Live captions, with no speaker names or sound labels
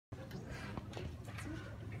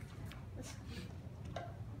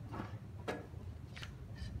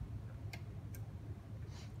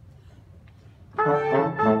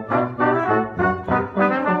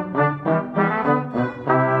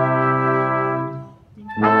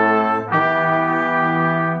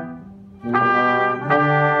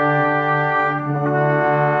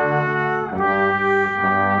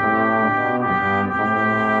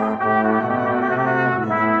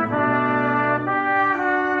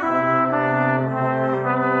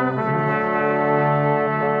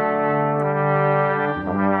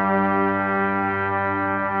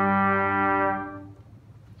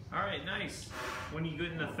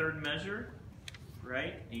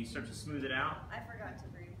start to smooth it out. I forgot to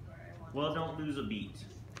breathe where I wanted. Well, don't lose a beat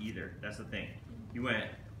either. That's the thing. You went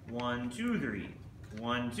 1, 2, 3,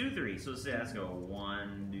 1, 2, 3. So let's go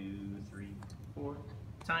 1, 2, 3, 4.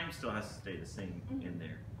 Time still has to stay the same in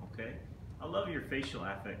there. Okay. I love your facial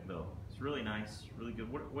affect though. It's really nice, really good.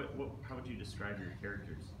 How would you describe your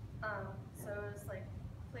characters? So it was like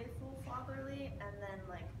playful fatherly, and then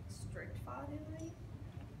like strict fatherly,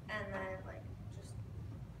 and then like just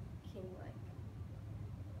king-like.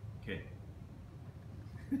 Okay.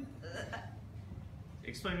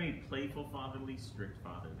 Explain to me playful fatherly, strict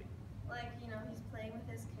fatherly. Like, you know, he's playing with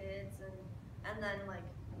his kids, and then like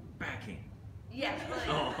backing. Yeah. Like,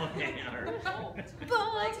 oh, okay, all right.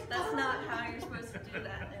 Like that's not how you're supposed to do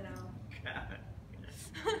that, you know. Got it.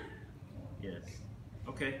 Yes.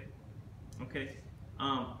 Okay. Okay.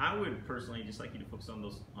 I would personally just like you to focus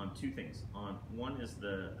on two things. One is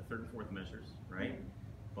the third and fourth measures, right?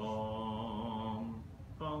 Bum,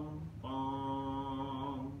 bum,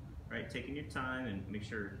 bum. Right, taking your time and make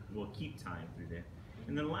sure we'll keep time through there.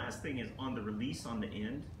 And then the last thing is on the release on the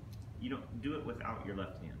end, you don't do it without your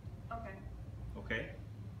left hand. Okay. Okay?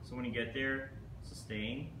 So when you get there,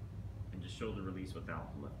 sustain and just shoulder release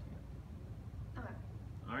without the left hand. Okay.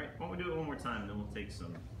 All right, why don't we do it one more time, and then we'll take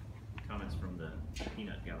some comments from the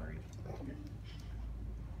peanut gallery.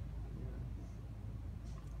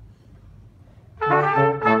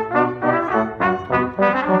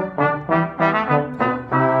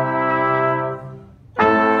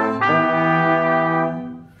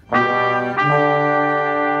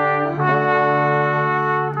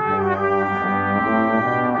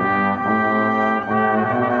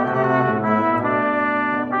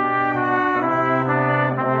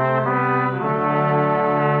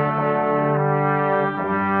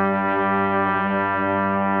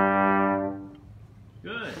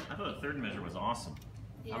 Good. I thought the third measure was awesome.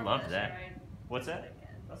 Yeah, I loved that's that. right. What's that?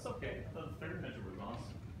 That's okay. I thought the third measure was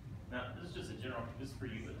awesome. Now, this is just a general, this is for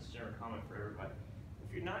you, but it's a general comment for everybody.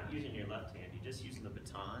 If you're not using your left hand, you're just using the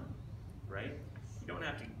baton, right? You don't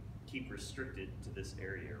have to keep restricted to this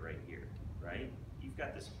area right here, right? You've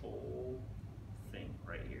got this whole thing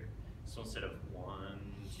right here. So instead of 1,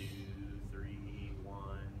 2, 3, 1,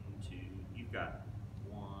 2, you've got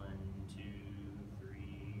 1, 2,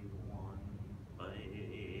 3, 1,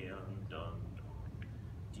 bam, dum, dum,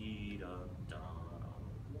 dee, dum, dum,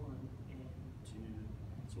 1 and 2.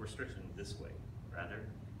 So we're stretching this way rather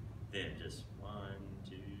than just 1,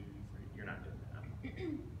 2, 3. You're not doing that.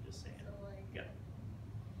 Just saying. So like, Yeah.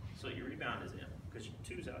 So your rebound is in because your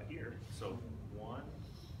 2's out here. So 1,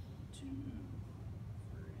 2, 3,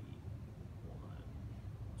 1,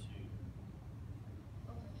 2.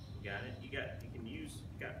 You got it? You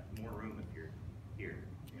got more room if you're here.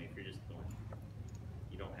 I mean, if you're just going,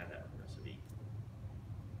 you don't have that recipe.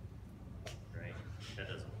 Right? That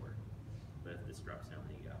doesn't work. But if this drops down,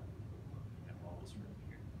 then you have all this room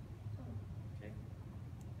here. Okay?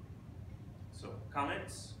 So,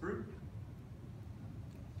 comments? Group?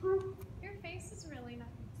 Your face is really nice.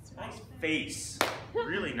 Nice face.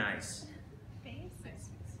 Really nice. Face? Nice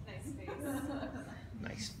face.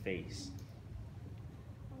 Nice face.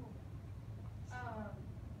 I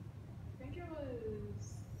think it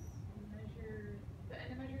was the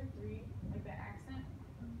end of measure 3, like the accent.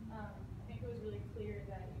 I think it was really clear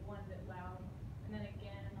that you wanted it loud, and then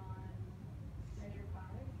again on measure 5,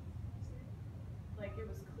 like it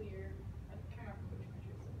was clear. I can't remember which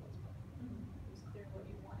measures it was, but it was clear what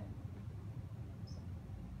you wanted.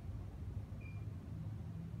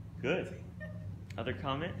 Good. Other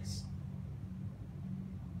comments?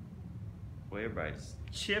 Boy, everybody's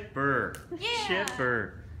chipper. Yeah.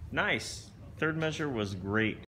 Chipper. Nice. Third measure was great.